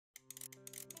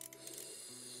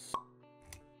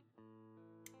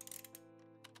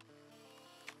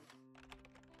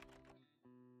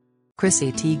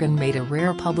Chrissy Teigen made a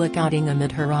rare public outing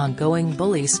amid her ongoing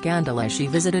bully scandal as she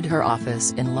visited her office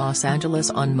in Los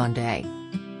Angeles on Monday.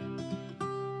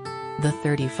 The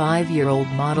 35-year-old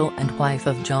model and wife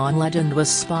of John Legend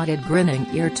was spotted grinning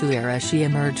ear to ear as she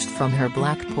emerged from her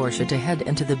black Porsche to head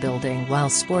into the building while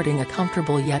sporting a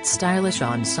comfortable yet stylish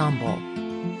ensemble.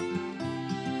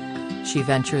 She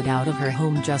ventured out of her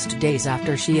home just days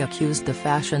after she accused the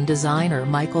fashion designer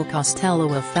Michael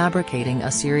Costello of fabricating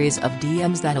a series of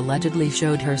DMs that allegedly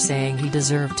showed her saying he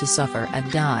deserved to suffer and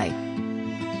die.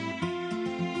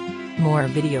 More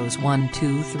videos. 1,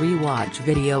 2, 3 Watch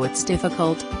video. It's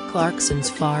difficult, Clarkson's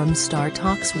Farm star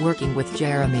talks working with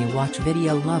Jeremy. Watch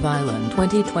video. Love Island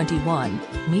 2021,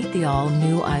 meet the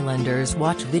all-new Islanders.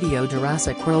 Watch video.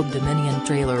 Jurassic World Dominion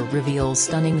trailer reveals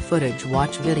stunning footage.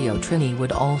 Watch video. Trini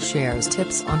Woodall shares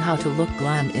tips on how to look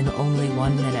glam in only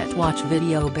 1 minute. Watch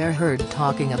video. Bear Heard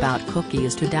talking about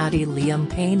cookies to daddy Liam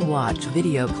Payne. Watch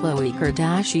video. Khloe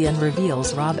Kardashian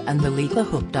reveals Rob and Malika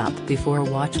hooked up before.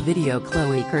 Watch video.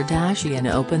 Khloe Kardashian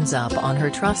opens up on her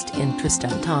trust in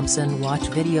Tristan Thompson. Watch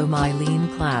video.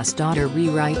 Mylene Class' daughter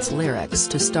rewrites lyrics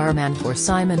to Starman for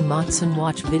Simon Matson.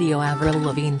 Watch video. Avril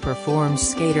Lavigne performs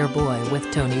Skater Boy with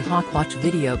Tony Hawk. Watch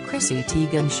video. Chrissy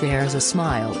Teigen shares a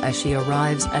smile as she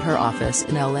arrives at her office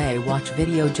in LA. Watch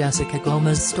video. Jessica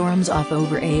Gomez storms off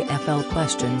over AFL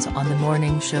questions on The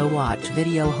Morning Show. Watch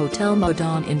video. Hotel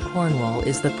Modon in Cornwall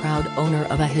is the proud owner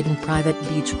of a hidden private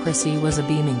beach. Chrissy was a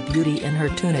beaming beauty in her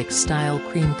tunic-style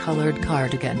cream-colored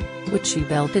cardigan, which she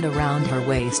belted around her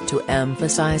waist to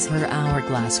emphasize her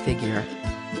hourglass figure.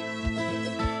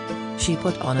 She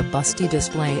put on a busty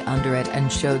display under it and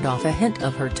showed off a hint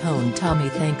of her toned tummy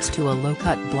thanks to a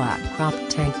low-cut black cropped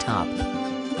tank top.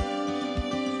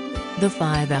 The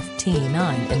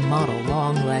 5'9" in model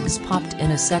long legs popped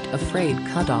in a set of frayed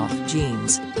cut-off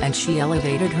jeans, and she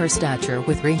elevated her stature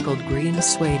with wrinkled green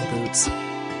suede boots.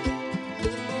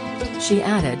 She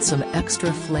added some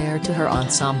extra flair to her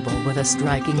ensemble with a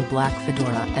striking black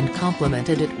fedora and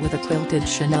complemented it with a quilted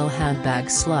Chanel handbag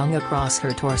slung across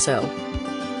her torso.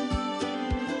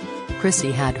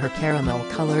 Chrissy had her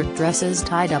caramel-colored dresses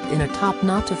tied up in a top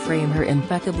knot to frame her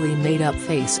impeccably made-up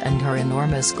face and her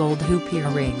enormous gold hoop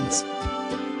earrings.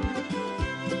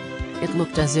 It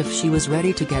looked as if she was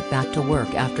ready to get back to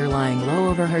work after lying low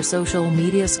over her social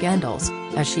media scandals,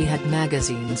 as she had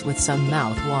magazines with some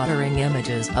mouth-watering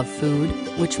images of food,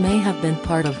 which may have been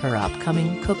part of her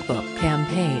upcoming cookbook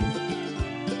campaign.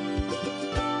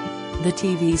 The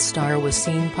TV star was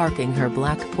seen parking her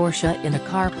black Porsche in a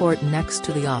carport next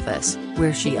to the office,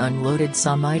 where she unloaded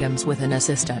some items with an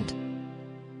assistant.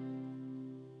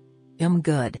 "I'm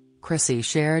good," Chrissy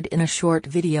shared in a short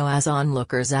video as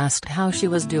onlookers asked how she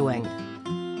was doing.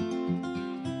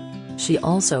 She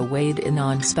also weighed in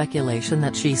on speculation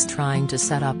that she's trying to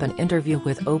set up an interview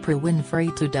with Oprah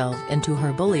Winfrey to delve into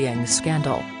her bullying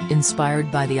scandal,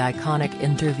 inspired by the iconic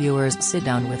interviewer's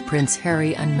sit-down with Prince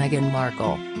Harry and Meghan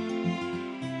Markle.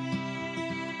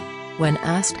 When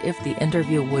asked if the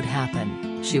interview would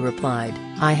happen, she replied,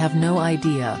 "I have no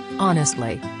idea,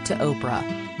 honestly," to Oprah.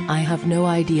 "I have no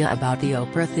idea about the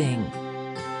Oprah thing."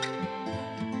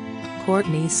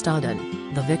 Courtney Stodden,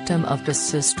 the victim of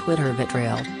Chris's Twitter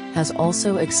vitriol, has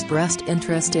also expressed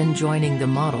interest in joining the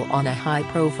model on a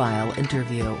high-profile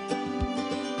interview.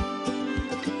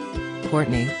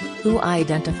 Courtney, who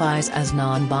identifies as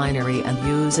non-binary and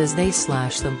uses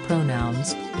they/them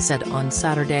pronouns, said on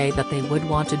Saturday that they would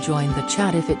want to join the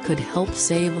chat if it could help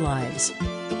save lives.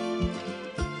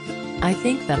 "I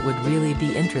think that would really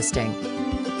be interesting.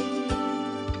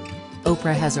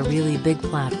 Oprah has a really big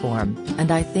platform,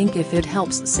 and I think if it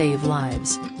helps save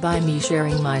lives, by me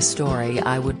sharing my story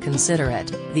I would consider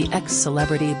it," the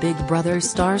ex-celebrity Big Brother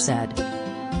star said.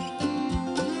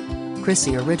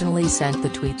 Chrissy originally sent the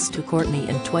tweets to Courtney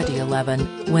in 2011,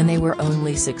 when they were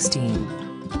only 16.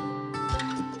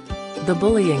 The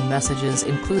bullying messages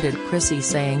included Chrissy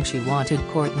saying she wanted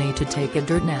Courtney to take a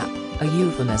dirt nap, a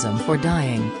euphemism for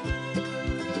dying.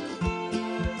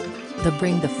 The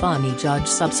Bring the Funny judge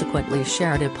subsequently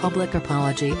shared a public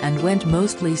apology and went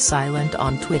mostly silent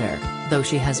on Twitter, though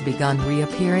she has begun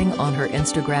reappearing on her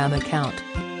Instagram account.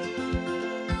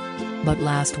 But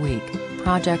last week,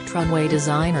 Project Runway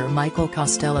designer Michael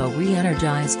Costello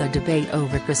re-energized the debate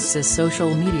over Chris's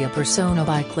social media persona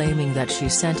by claiming that she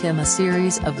sent him a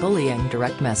series of bullying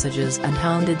direct messages and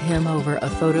hounded him over a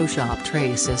photoshopped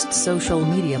racist social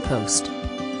media post.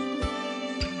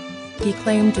 He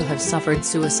claimed to have suffered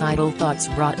suicidal thoughts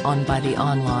brought on by the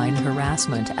online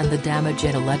harassment and the damage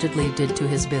it allegedly did to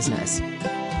his business.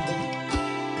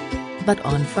 But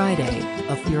on Friday,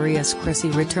 a furious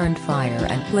Chrissy returned fire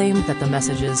and claimed that the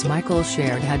messages Markle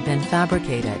shared had been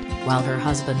fabricated, while her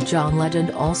husband John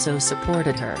Legend also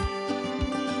supported her.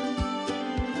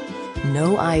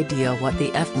 "No idea what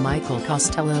the F Michael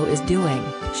Costello is doing,"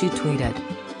 she tweeted.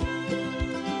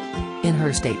 In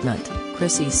her statement,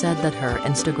 Chrissy said that her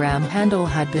Instagram handle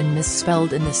had been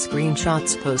misspelled in the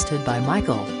screenshots posted by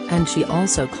Markle, and she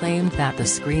also claimed that the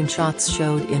screenshots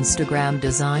showed Instagram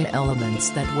design elements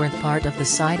that weren't part of the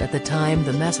site at the time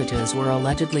the messages were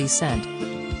allegedly sent.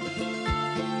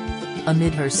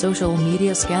 Amid her social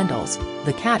media scandals,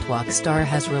 the catwalk star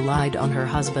has relied on her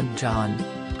husband John.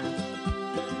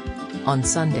 On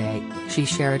Sunday, she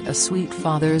shared a sweet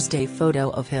Father's Day photo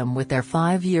of him with their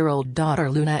 5-year-old daughter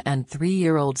Luna and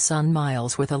 3-year-old son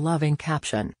Miles with a loving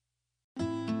caption.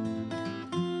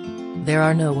 "There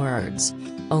are no words.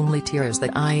 Only tears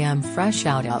that I am fresh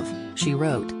out of," she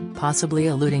wrote, possibly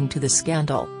alluding to the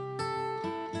scandal.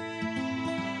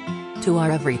 "To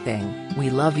our everything, we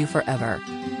love you forever."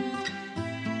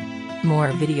 More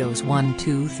videos 1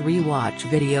 2 3 Watch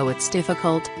video It's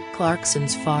difficult,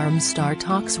 Clarkson's Farm star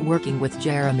talks working with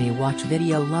Jeremy. Watch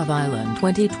video Love Island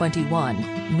 2021,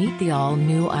 meet the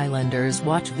all-new Islanders.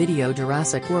 Watch video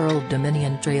Jurassic World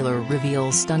Dominion trailer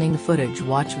reveals stunning footage.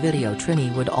 Watch video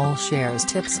Trini Woodall shares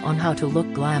tips on how to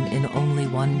look glam in only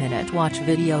 1 minute. Watch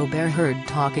video Bear Hurd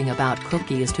talking about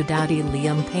cookies to Daddy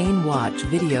Liam Payne. Watch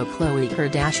video Khloe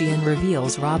Kardashian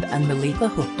reveals Rob and Malika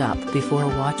hooked up before.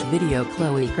 Watch video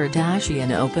Khloe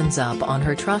Kardashian opens up on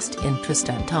her trust in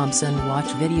Tristan Thompson.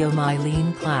 Watch video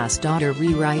Mylene Class' daughter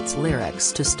rewrites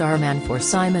lyrics to Starman for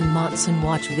Simon Motson.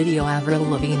 Watch video Avril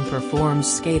Lavigne performs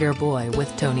Skater Boy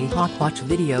with Tony Hawk. Watch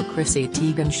video Chrissy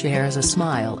Teigen shares a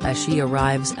smile as she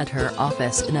arrives at her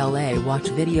office in LA. Watch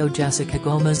video Jessica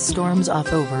Gomez storms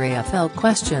off over AFL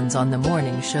questions on The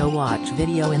Morning Show. Watch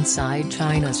video Inside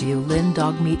China's Yulin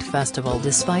Dog Meat Festival.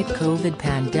 Despite COVID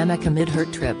pandemic amid her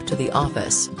trip to the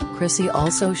office, Chrissy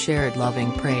also shared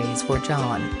loving praise for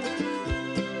John.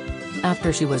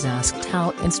 After she was asked how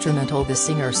instrumental the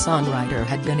singer-songwriter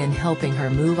had been in helping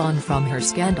her move on from her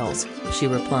scandals, she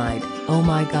replied, "Oh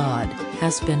my God,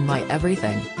 has been my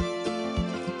everything."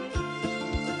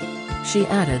 She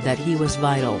added that he was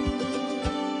vital.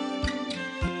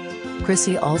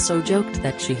 Chrissy also joked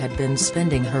that she had been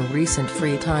spending her recent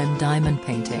free time diamond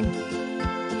painting.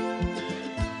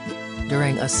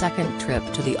 During a second trip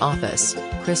to the office,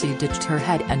 Chrissy ditched her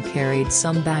head and carried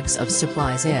some bags of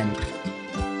supplies in.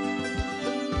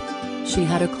 She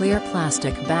had a clear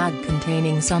plastic bag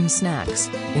containing some snacks,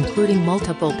 including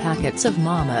multiple packets of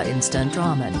Mama instant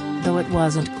ramen, though it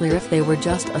wasn't clear if they were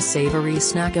just a savory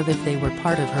snack or if they were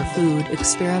part of her food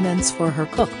experiments for her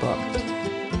cookbook.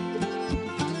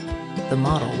 The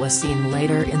model was seen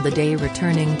later in the day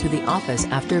returning to the office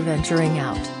after venturing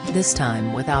out, this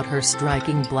time without her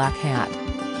striking black hat.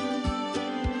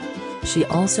 She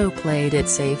also played it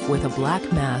safe with a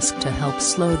black mask to help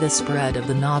slow the spread of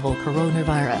the novel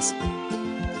coronavirus.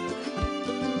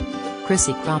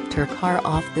 Chrissy cropped her car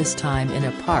off this time in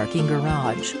a parking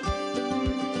garage.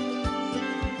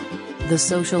 The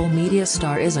social media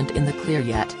star isn't in the clear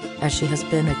yet, as she has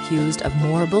been accused of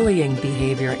more bullying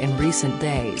behavior in recent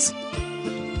days.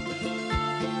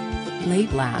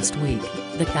 Late last week,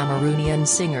 the Cameroonian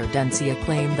singer Densia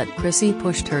claimed that Chrissy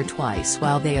pushed her twice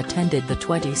while they attended the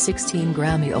 2016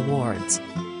 Grammy Awards.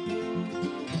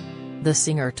 The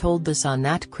singer told The Sun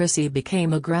that Chrissy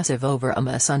became aggressive over a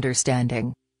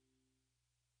misunderstanding.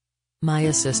 "My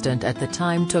assistant at the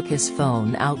time took his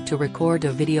phone out to record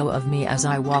a video of me as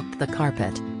I walked the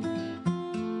carpet.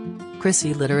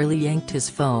 Chrissy literally yanked his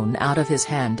phone out of his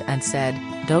hand and said,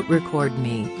 'Don't record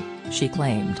me,'" she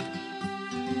claimed.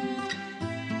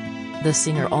 The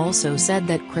singer also said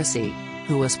that Chrissy,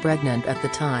 who was pregnant at the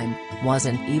time,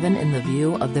 wasn't even in the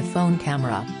view of the phone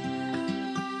camera.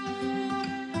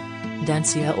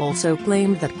 Densia also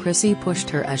claimed that Chrissy pushed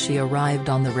her as she arrived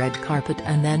on the red carpet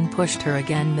and then pushed her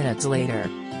again minutes later.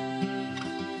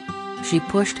 "She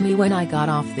pushed me when I got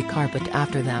off the carpet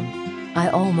after them. I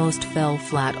almost fell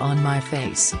flat on my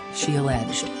face," she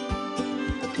alleged.